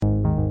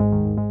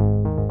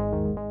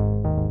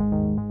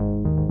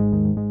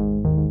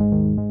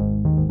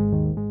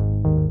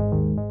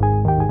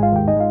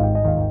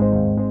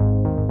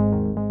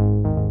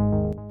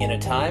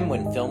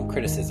when film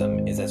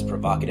criticism is as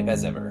provocative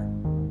as ever,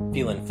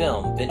 Feelin'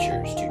 Film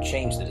ventures to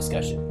change the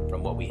discussion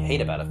from what we hate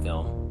about a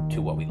film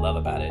to what we love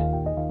about it.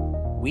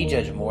 We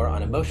judge more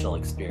on emotional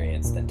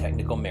experience than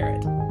technical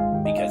merit,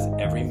 because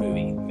every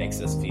movie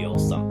makes us feel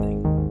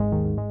something.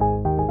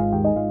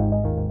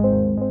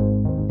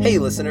 Hey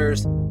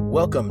listeners,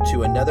 welcome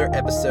to another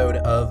episode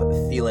of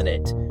Feelin'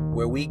 It,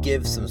 where we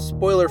give some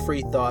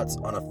spoiler-free thoughts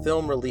on a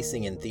film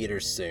releasing in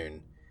theaters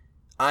soon.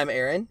 I'm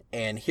Aaron,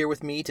 and here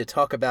with me to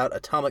talk about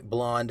Atomic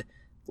Blonde,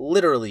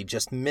 literally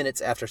just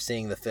minutes after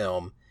seeing the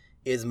film,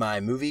 is my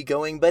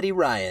movie-going buddy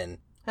Ryan.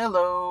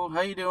 Hello, how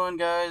you doing,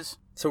 guys?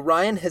 So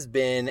Ryan has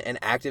been an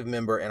active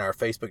member in our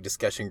Facebook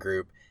discussion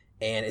group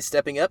and is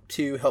stepping up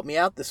to help me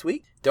out this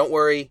week. Don't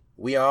worry,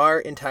 we are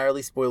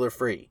entirely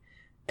spoiler-free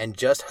and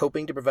just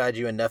hoping to provide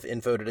you enough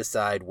info to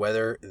decide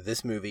whether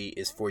this movie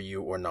is for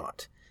you or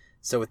not.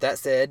 So with that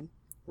said,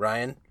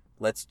 Ryan,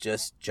 let's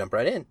just jump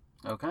right in.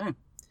 Okay.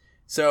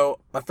 So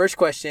my first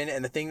question,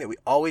 and the thing that we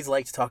always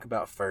like to talk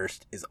about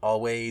first, is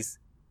always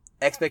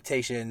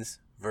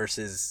expectations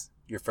versus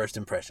your first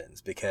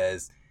impressions,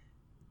 because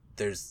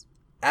there's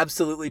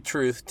absolutely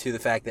truth to the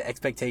fact that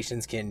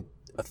expectations can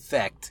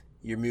affect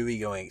your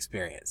movie-going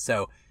experience.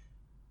 So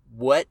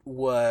what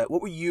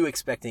were you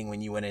expecting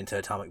when you went into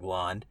Atomic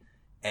Blonde,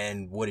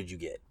 and what did you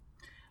get?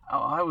 Oh,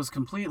 I was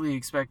completely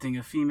expecting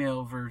a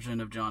female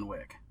version of John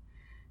Wick.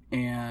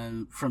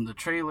 And from the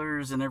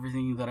trailers and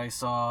everything that I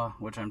saw,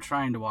 which I'm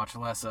trying to watch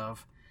less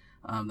of,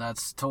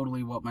 that's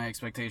totally what my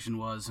expectation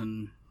was.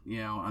 And,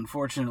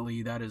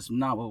 unfortunately, that is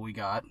not what we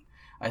got.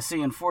 I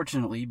say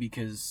unfortunately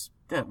because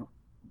that,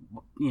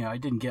 I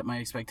didn't get my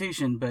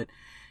expectation, but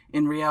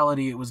in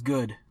reality it was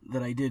good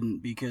that I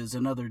didn't, because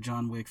another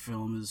John Wick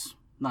film is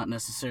not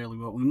necessarily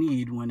what we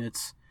need when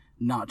it's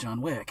not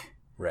John Wick.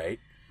 Right.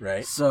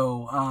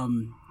 So,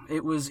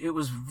 it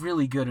was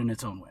really good in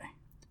its own way.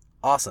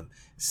 Awesome.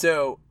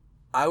 So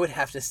I would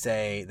have to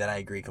say that I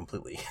agree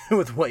completely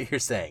with what you're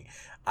saying.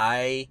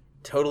 I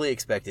totally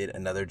expected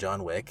another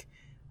John Wick.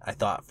 I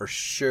thought for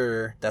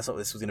sure that's what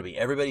this was going to be.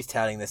 Everybody's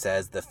touting this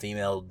as the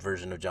female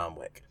version of John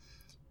Wick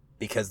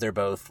because they're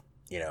both,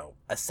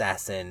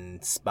 assassin,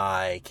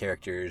 spy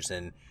characters.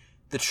 And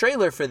the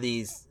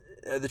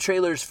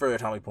trailers for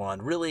Atomic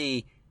Blonde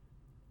really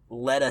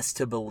led us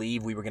to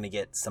believe we were going to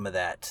get some of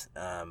that,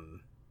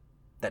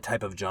 that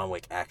type of John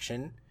Wick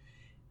action.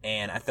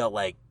 And I felt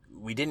like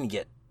we didn't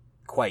get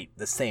quite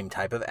the same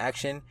type of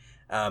action.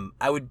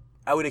 I would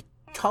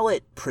call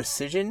it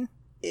precision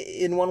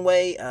in one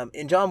way.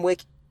 In John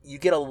Wick, you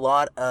get a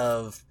lot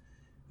of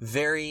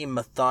very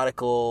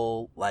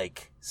methodical,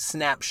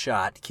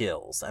 snapshot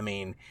kills. I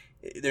mean,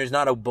 there's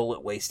not a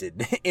bullet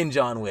wasted in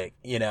John Wick,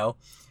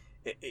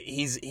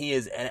 He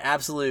is an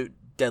absolute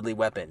deadly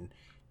weapon.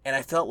 And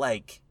I felt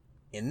like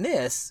in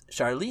this,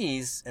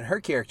 Charlize and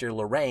her character,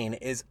 Lorraine,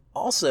 is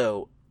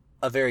also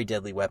a very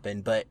deadly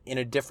weapon, but in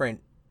a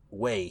different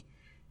way.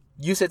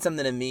 You said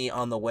something to me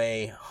on the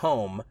way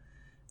home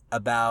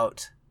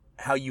about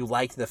how you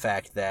liked the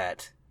fact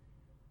that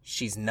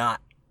she's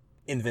not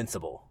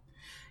invincible.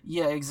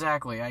 Yeah,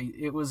 exactly.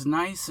 It was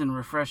nice and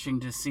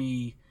refreshing to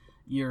see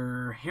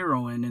your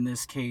heroine, in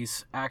this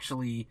case,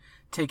 actually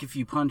take a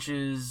few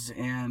punches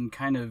and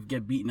kind of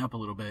get beaten up a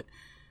little bit.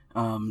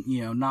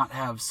 Not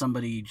have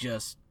somebody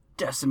just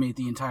decimate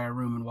the entire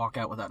room and walk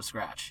out without a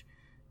scratch.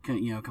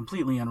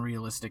 Completely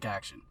unrealistic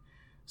action.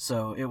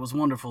 So it was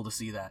wonderful to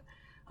see that.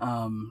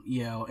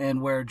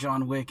 And where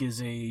John Wick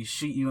is a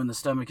shoot you in the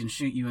stomach and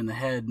shoot you in the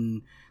head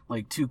in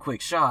 2 quick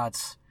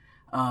shots,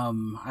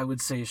 I would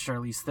say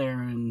Charlize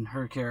Theron,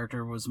 her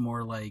character, was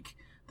more like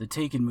the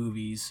Taken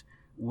movies,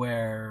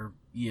 where,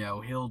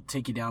 he'll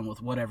take you down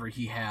with whatever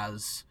he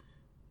has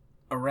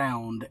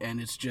around, and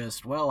it's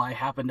just, well, I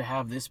happen to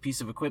have this piece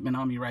of equipment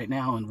on me right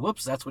now, and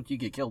whoops, that's what you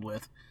get killed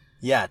with.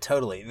 Yeah,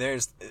 totally.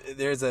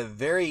 There's a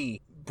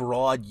very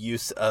broad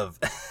use of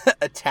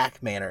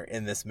attack manner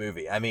in this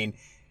movie. I mean,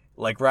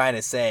 like Ryan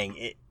is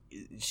saying,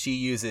 she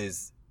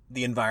uses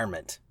the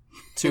environment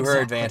to her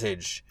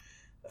advantage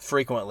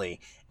frequently.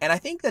 And I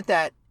think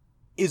that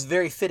is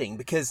very fitting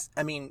because,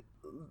 I mean,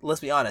 let's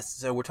be honest.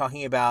 So we're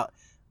talking about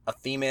a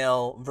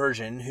female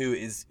version who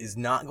is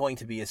not going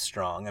to be as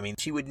strong. I mean,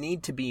 she would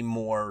need to be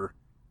more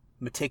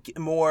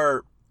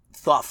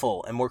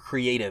thoughtful and more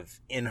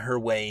creative in her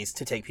ways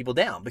to take people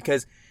down,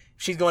 because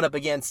she's going up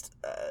against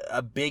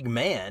a big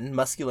man,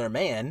 muscular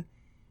man.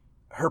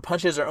 Her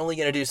punches are only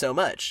going to do so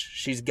much.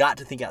 She's got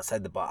to think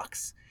outside the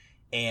box,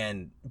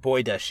 and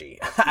boy does she.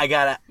 I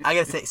gotta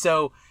say.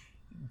 So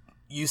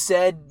you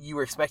said you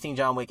were expecting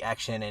John Wick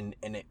action,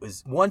 and it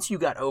was once you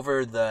got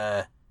over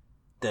the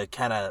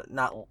kind of,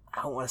 not,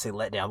 I don't want to say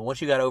let down, but once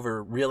you got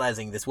over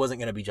realizing this wasn't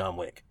going to be John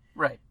Wick.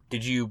 Right.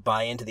 Did you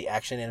buy into the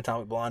action in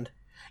Atomic Blonde?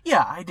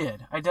 Yeah, I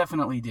did. I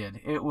definitely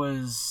did. It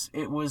was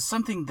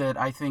something that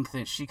I think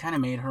that she kind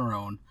of made her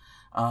own.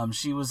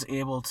 She was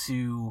able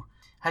to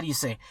how do you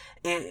say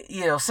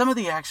it, some of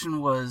the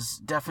action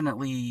was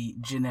definitely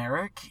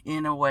generic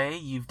in a way.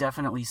 You've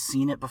definitely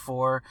seen it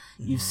before.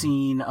 You've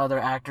seen other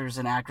actors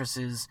and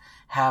actresses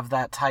have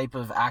that type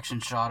of action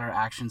shot or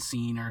action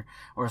scene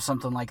or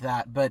something like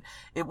that, but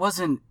it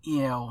wasn't,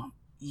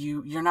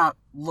 you're not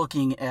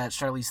looking at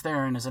Charlize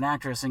Theron as an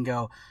actress and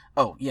go,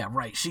 oh yeah,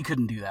 right, she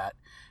couldn't do that.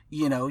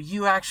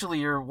 You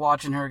actually are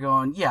watching her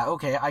going, yeah,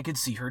 okay, I could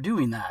see her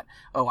doing that.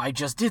 Oh, I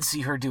just did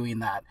see her doing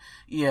that.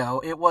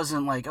 It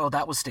wasn't like, oh,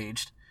 that was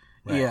staged.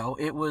 Right.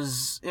 It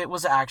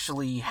was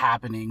actually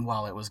happening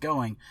while it was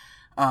going.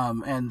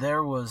 And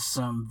there was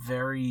some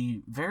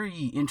very,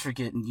 very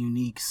intricate and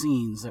unique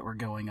scenes that were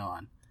going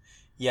on.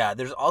 Yeah,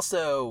 there's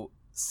also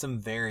some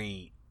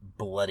very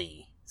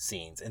bloody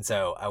scenes. And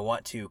so I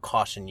want to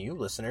caution you,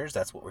 listeners,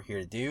 that's what we're here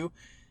to do,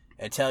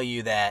 and tell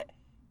you that,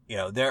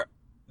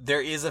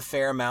 there is a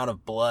fair amount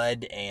of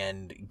blood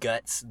and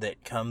guts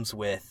that comes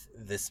with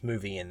this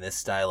movie and this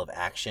style of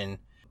action.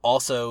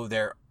 Also,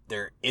 there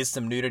is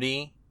some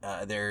nudity.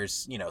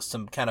 There's,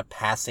 some kind of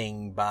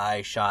passing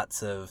by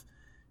shots of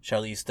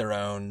Charlize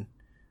Theron,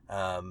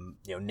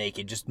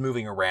 naked, just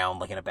moving around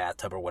like in a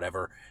bathtub or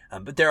whatever.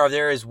 But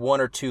there is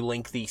one or two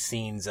lengthy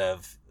scenes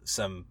of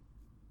some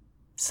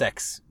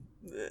sex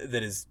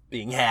that is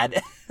being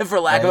had, for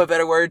lack of a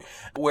better word,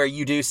 where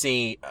you do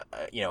see,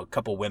 a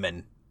couple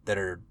women that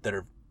are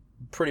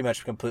pretty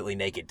much completely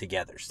naked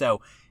together.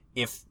 So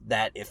if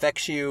that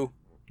affects you,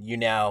 you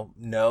now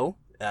know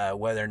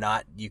whether or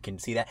not you can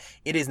see that.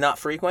 It is not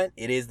frequent.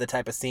 It is the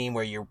type of scene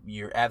where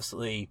you're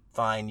absolutely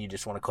fine. You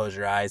just want to close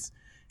your eyes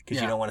because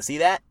you don't want to see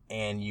that,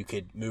 and you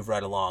could move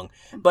right along.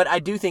 But I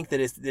do think that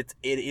it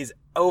is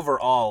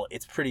overall,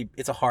 it's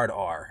a hard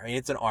R. I mean,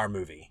 it's an R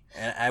movie,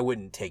 and I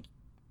wouldn't take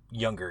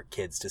younger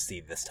kids to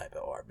see this type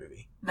of R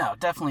movie. No,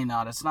 definitely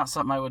not. It's not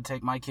something I would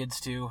take my kids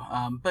to.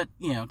 But,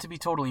 to be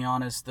totally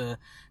honest, the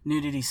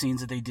nudity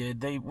scenes that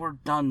they were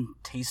done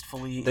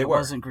tastefully. It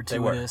wasn't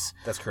gratuitous.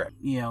 That's correct.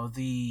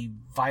 The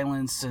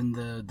violence and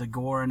the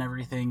gore and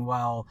everything,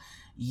 while,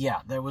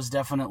 there was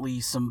definitely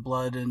some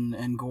blood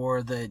and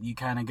gore that you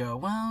kind of go,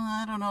 well,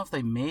 I don't know if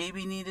they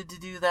maybe needed to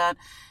do that.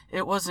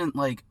 It wasn't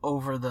like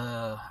over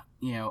the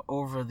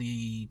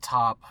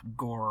top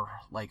gore,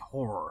 like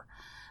horror.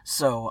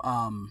 So,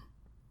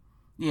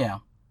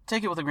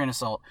 take it with a grain of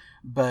salt,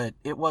 but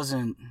it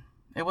wasn't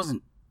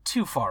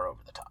too far over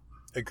the top.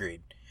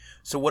 Agreed.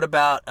 So what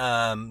about,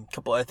 a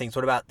couple other things?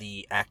 What about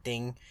the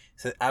acting?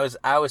 So I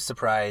was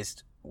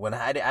surprised when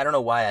I don't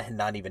know why I had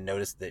not even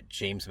noticed that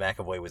James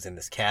McAvoy was in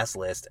this cast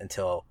list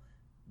until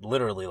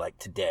literally like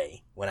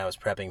today when I was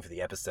prepping for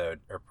the episode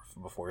or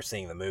before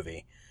seeing the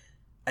movie.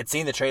 I'd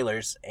seen the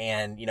trailers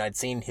and, I'd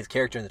seen his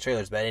character in the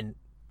trailers, but I didn't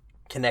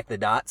connect the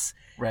dots.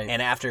 Right.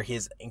 And after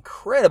his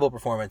incredible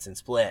performance in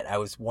Split, I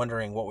was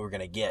wondering what we were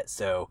going to get.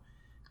 So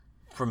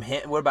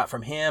what about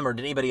from him, or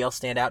did anybody else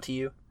stand out to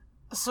you?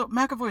 So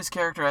McAvoy's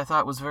character I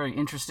thought was very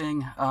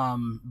interesting,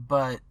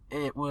 but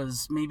it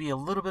was maybe a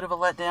little bit of a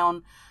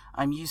letdown.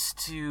 I'm used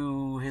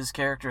to his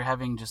character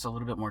having just a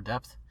little bit more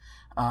depth.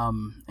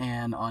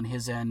 And on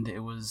his end,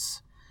 it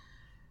was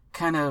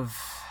kind of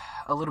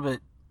a little bit,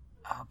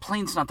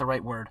 plain's not the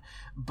right word,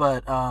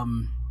 but,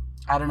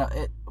 I don't know,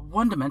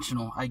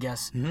 one-dimensional, I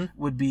guess,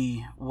 would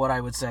be what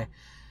I would say.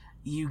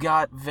 You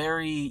got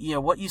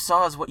what you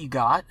saw is what you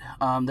got.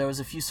 There was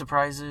a few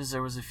surprises,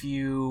 there was a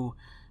few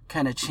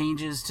kind of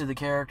changes to the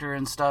character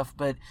and stuff,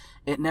 but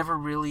it never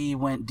really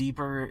went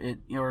deeper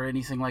or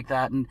anything like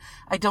that. And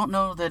I don't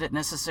know that it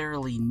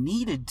necessarily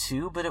needed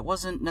to, but it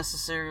wasn't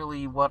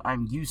necessarily what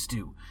I'm used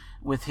to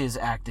with his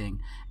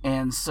acting.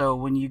 And so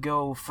when you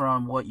go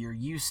from what you're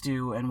used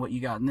to and what you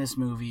got in this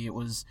movie, it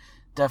was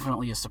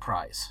definitely a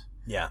surprise.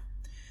 Yeah.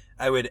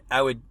 I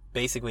would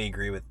basically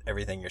agree with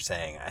everything you're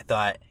saying. I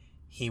thought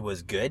he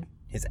was good.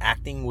 His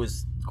acting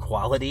was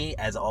quality,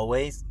 as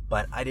always,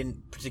 but I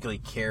didn't particularly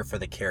care for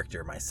the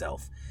character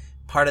myself.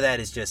 Part of that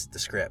is just the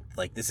script.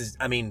 Like, this is,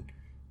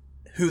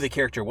 who the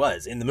character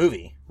was in the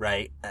movie,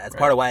 right? That's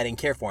part of why I didn't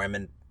care for him,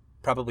 and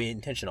probably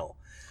intentional.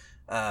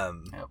 But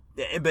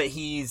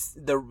he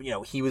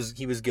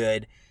was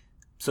good.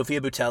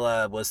 Sophia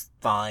Boutella was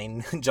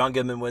fine. John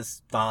Goodman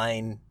was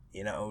fine.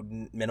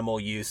 Minimal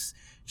use.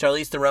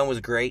 Charlize Theron was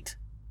great.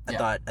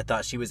 I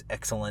thought she was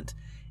excellent.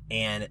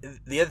 And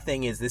the other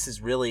thing is, this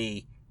is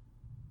really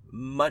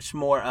much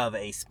more of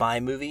a spy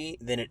movie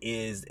than it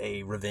is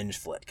a revenge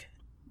flick.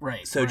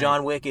 Right. So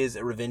John Wick is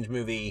a revenge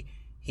movie.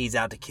 He's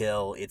out to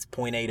kill. It's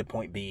point A to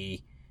point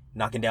B,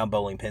 knocking down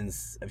bowling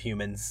pins of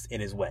humans in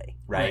his way,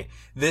 right?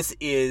 This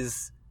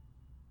is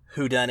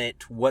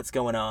whodunit, what's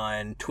going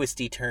on,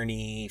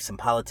 twisty-turny, some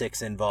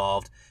politics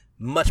involved,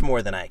 much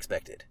more than I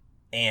expected.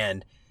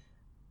 And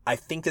I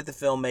think that the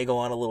film may go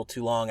on a little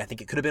too long. I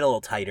think it could have been a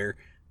little tighter,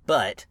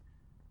 but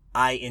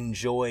I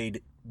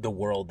enjoyed the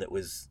world that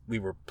we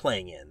were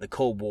playing in, the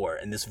Cold War,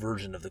 and this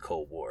version of the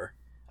Cold War.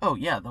 Oh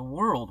yeah, the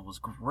world was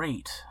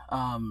great.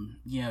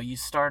 You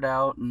start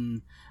out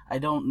and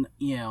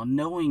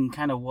knowing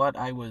kind of what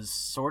I was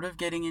sort of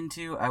getting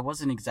into, I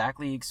wasn't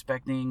exactly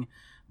expecting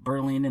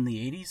Berlin in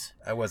the 80s.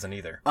 I wasn't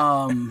either.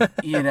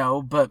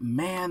 But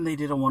man, they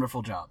did a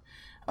wonderful job.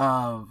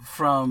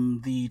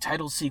 From the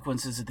title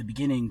sequences at the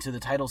beginning to the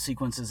title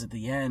sequences at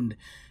the end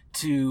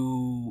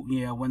to,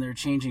 when they're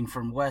changing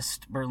from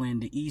West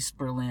Berlin to East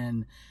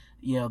Berlin,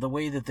 the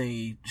way that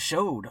they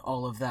showed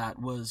all of that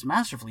was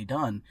masterfully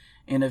done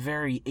in a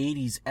very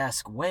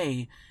 80s-esque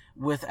way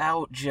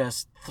without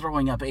just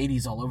throwing up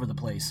 80s all over the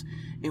place.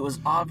 It was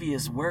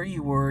obvious where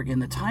you were in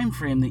the time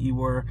frame that you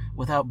were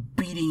without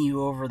beating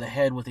you over the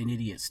head with an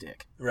idiot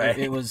stick. Right.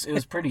 It was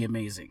pretty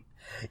amazing.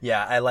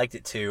 Yeah, I liked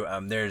it too.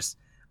 There's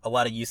a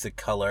lot of use of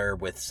color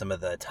with some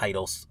of the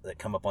titles that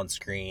come up on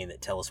screen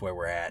that tell us where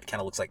we're at. Kind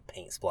of looks like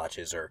paint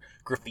splotches or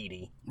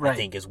graffiti, right. I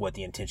think is what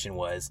the intention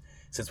was.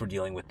 Since we're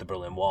dealing with the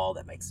Berlin Wall,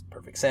 that makes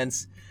perfect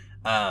sense.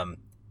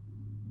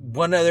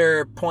 One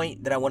other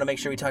point that I want to make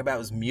sure we talk about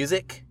was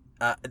music.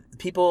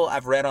 People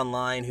I've read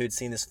online who'd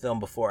seen this film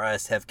before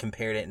us have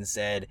compared it and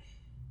said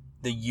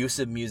the use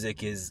of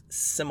music is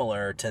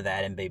similar to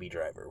that in Baby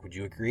Driver. Would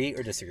you agree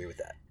or disagree with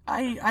that?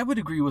 I would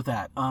agree with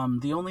that.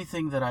 The only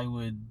thing that I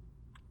would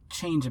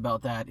change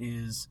about that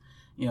is,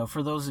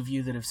 for those of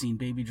you that have seen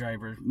Baby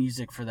Driver,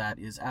 music for that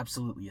is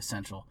absolutely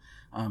essential.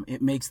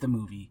 It makes the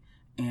movie,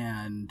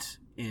 and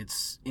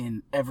it's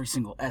in every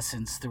single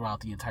essence throughout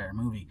the entire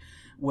movie.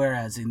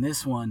 Whereas in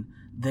this one,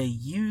 they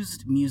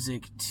used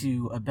music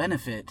to a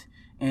benefit,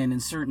 and in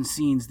certain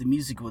scenes, the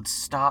music would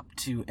stop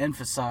to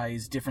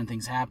emphasize different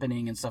things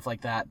happening and stuff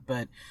like that.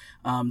 But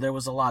there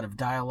was a lot of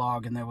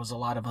dialogue, and there was a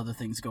lot of other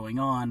things going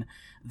on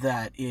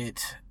that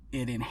it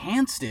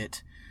enhanced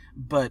it,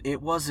 but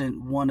it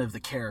wasn't one of the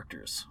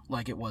characters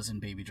like it was in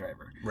Baby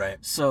Driver. Right.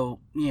 So,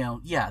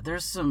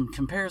 there's some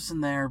comparison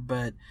there,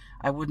 but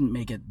I wouldn't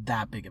make it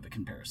that big of a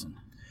comparison.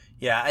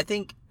 Yeah, I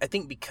think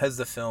because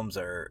the films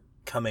are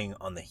coming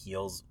on the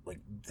heels, like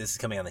this is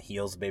coming on the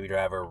heels of Baby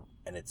Driver,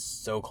 and it's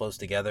so close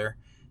together,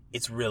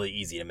 it's really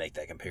easy to make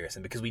that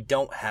comparison because we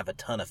don't have a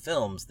ton of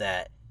films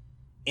that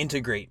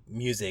integrate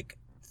music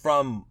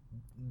from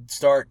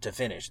start to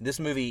finish. This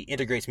movie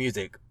integrates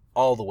music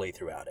all the way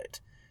throughout it.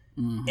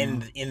 Mm-hmm.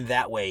 And in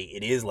that way,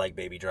 it is like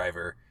Baby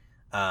Driver.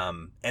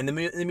 And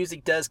the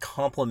music does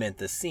complement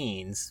the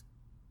scenes,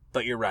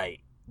 but you're right.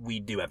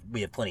 We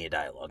have plenty of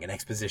dialogue and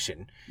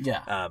exposition.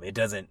 Yeah. It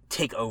doesn't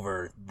take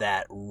over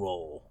that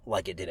role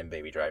like it did in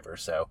Baby Driver.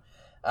 So,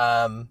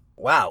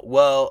 wow.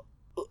 Well,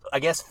 I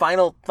guess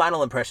final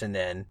impression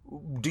then.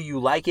 Do you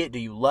like it? Do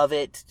you love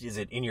it? Is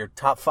it in your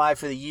top 5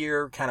 for the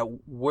year? Kind of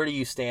where do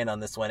you stand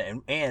on this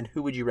one? And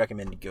who would you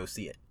recommend to go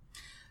see it?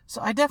 So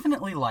I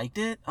definitely liked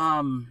it.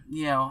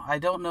 I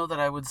don't know that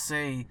I would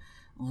say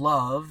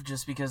love,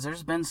 just because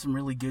there's been some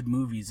really good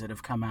movies that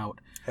have come out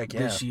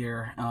this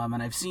year,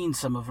 and I've seen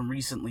some of them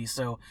recently,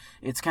 so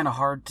it's kind of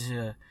hard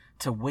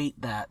to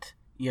weight that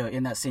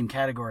in that same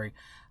category.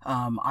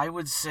 I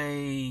would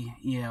say,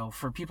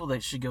 for people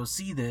that should go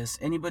see this,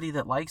 anybody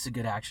that likes a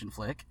good action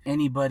flick,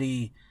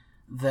 anybody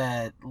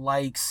that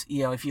likes,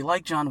 if you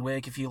like John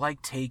Wick, if you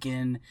like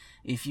Taken,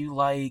 if you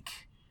like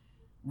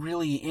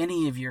really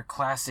any of your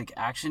classic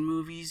action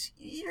movies,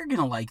 you're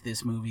gonna like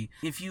this movie.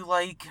 If you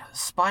like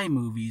spy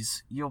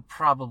movies, you'll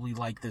probably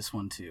like this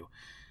one too.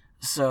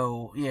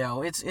 So,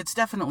 it's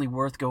definitely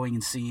worth going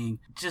and seeing.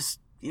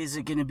 Just, is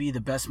it gonna be the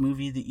best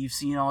movie that you've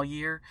seen all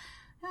year?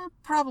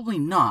 Probably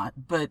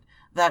not, but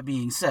that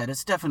being said,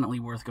 it's definitely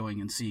worth going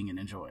and seeing and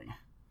enjoying.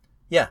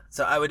 Yeah,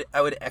 so I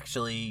would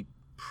actually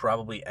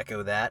probably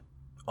echo that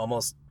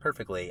almost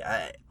perfectly.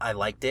 I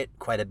liked it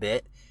quite a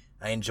bit.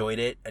 I enjoyed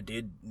it. I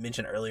did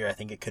mention earlier I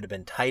think it could have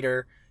been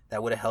tighter.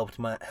 That would have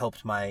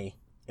helped my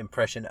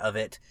impression of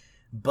it.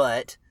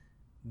 But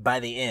by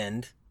the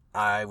end,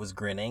 I was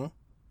grinning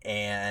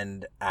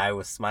and I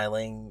was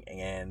smiling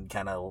and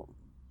kind of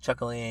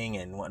chuckling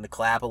and wanting to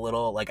clap a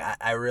little. Like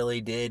I really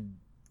did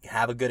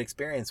have a good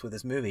experience with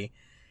this movie.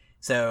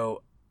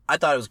 So I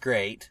thought it was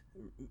great.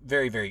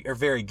 Very,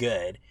 very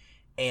good.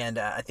 And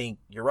I think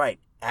you're right.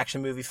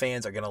 Action movie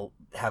fans are going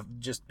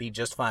to be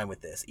just fine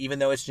with this. Even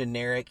though it's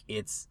generic,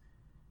 it's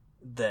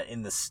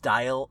in the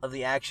style of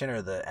the action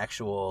or the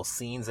actual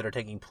scenes that are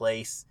taking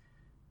place,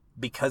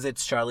 because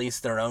it's Charlize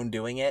Theron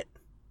doing it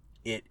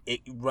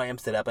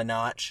ramps it up a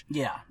notch.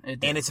 Yeah.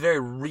 And it's very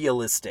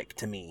realistic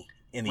to me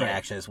in the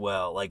action as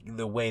well. Like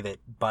the way that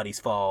bodies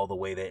fall, the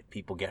way that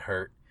people get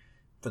hurt,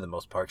 for the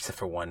most part, except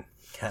for one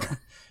kind of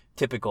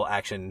typical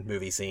action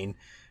movie scene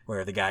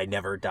where the guy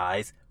never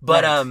dies.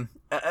 But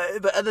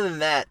but other than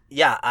that,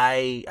 yeah,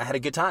 I had a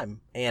good time.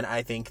 And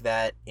I think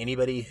that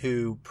anybody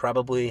who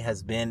probably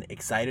has been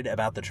excited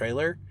about the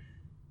trailer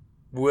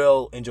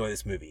will enjoy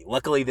this movie.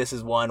 Luckily, this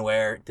is one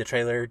where the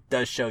trailer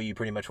does show you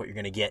pretty much what you're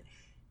going to get.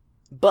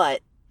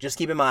 But just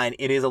keep in mind,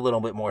 it is a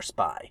little bit more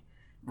spy.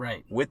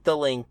 Right. With the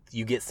length,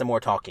 you get some more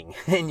talking,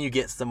 and you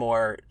get some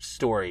more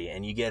story,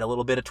 and you get a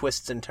little bit of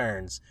twists and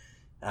turns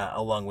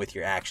along with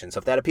your action. So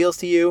if that appeals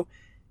to you,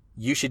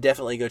 you should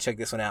definitely go check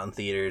this one out in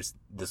theaters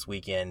this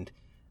weekend,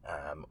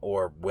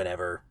 or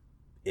whenever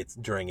it's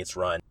during its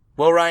run.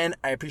 Well, Ryan,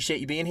 I appreciate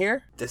you being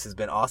here. This has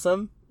been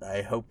awesome.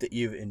 I hope that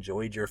you've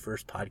enjoyed your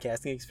first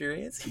podcasting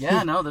experience.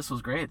 Yeah, no, this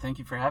was great. Thank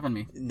you for having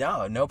me.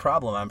 No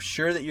problem. I'm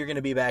sure that you're going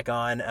to be back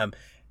on.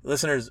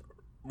 Listeners,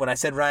 when I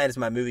said Ryan is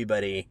my movie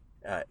buddy,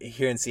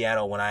 here in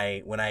Seattle, when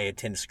I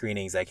attend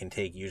screenings, I can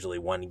take usually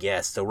one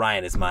guest. So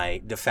Ryan is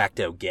my de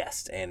facto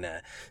guest. And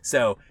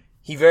so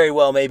he very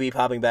well may be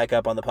popping back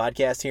up on the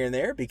podcast here and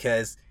there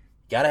because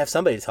you got to have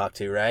somebody to talk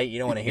to, right? You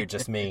don't want to hear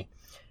just me.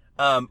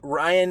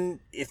 Ryan,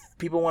 if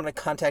people want to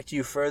contact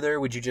you further,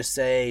 would you just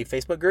say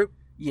Facebook group?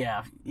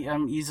 Yeah,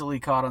 I'm easily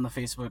caught on the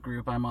Facebook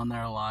group. I'm on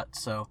there a lot,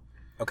 so.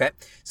 Okay.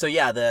 So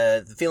yeah,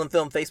 the Feelin'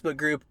 Film Facebook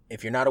group,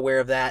 if you're not aware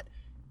of that,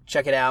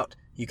 check it out.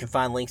 You can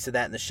find links to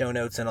that in the show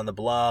notes and on the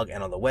blog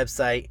and on the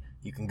website.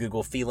 You can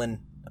Google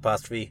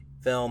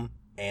Feelin'_film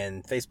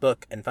and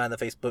Facebook and find the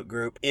Facebook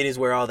group. It is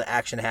where all the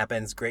action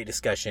happens. Great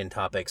discussion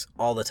topics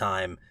all the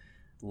time.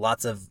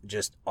 Lots of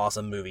just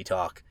awesome movie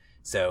talk.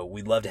 So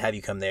we'd love to have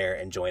you come there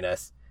and join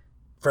us.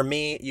 For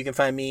me, you can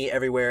find me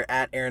everywhere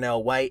at Aaron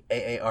L. White,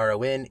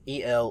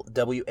 AARONELWHITE.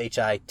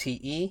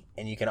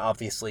 And you can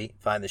obviously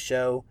find the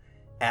show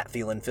at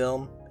Feelin'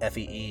 Film,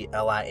 FEELINFILM.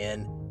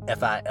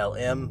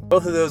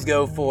 Both of those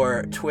go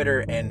for Twitter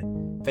and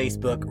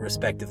Facebook,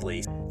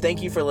 respectively.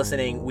 Thank you for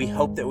listening. We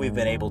hope that we've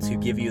been able to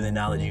give you the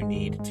knowledge you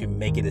need to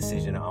make a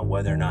decision on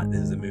whether or not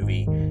this is a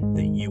movie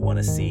that you want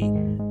to see.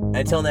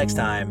 Until next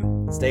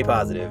time, stay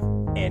positive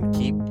and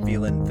keep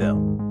feeling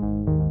film.